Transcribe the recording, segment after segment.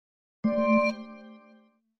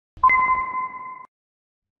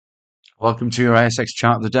Welcome to your ASX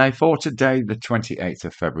chart of the day for today, the 28th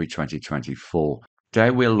of February 2024.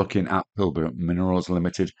 Today we're looking at Pilbara Minerals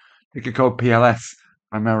Limited, ticker code PLS,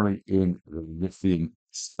 primarily in the lithium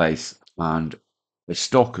space, and a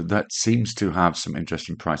stock that seems to have some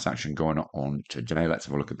interesting price action going on today. Let's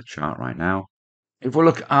have a look at the chart right now. If we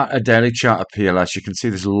look at a daily chart of PLS, you can see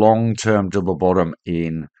this long-term double bottom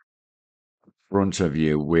in front of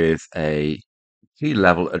you with a key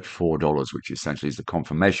level at $4, which essentially is the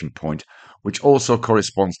confirmation point, which also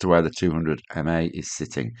corresponds to where the 200 MA is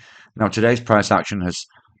sitting. Now, today's price action has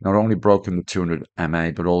not only broken the 200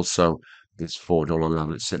 MA, but also this $4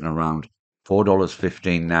 level. It's sitting around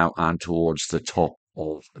 $4.15 now and towards the top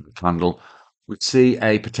of the candle. We'd see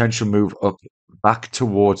a potential move up back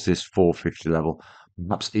towards this 450 level,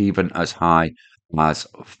 perhaps even as high as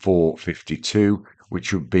 452,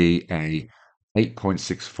 which would be a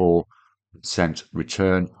 8.64%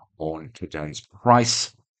 return on today's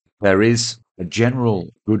price. There is a general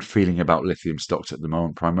good feeling about lithium stocks at the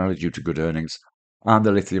moment, primarily due to good earnings, and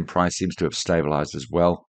the lithium price seems to have stabilized as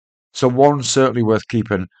well. So one certainly worth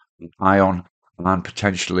keeping an eye on and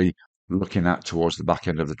potentially looking at towards the back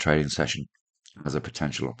end of the trading session as a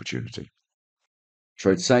potential opportunity.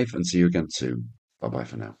 Trade safe and see you again soon. Bye bye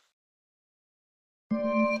for now.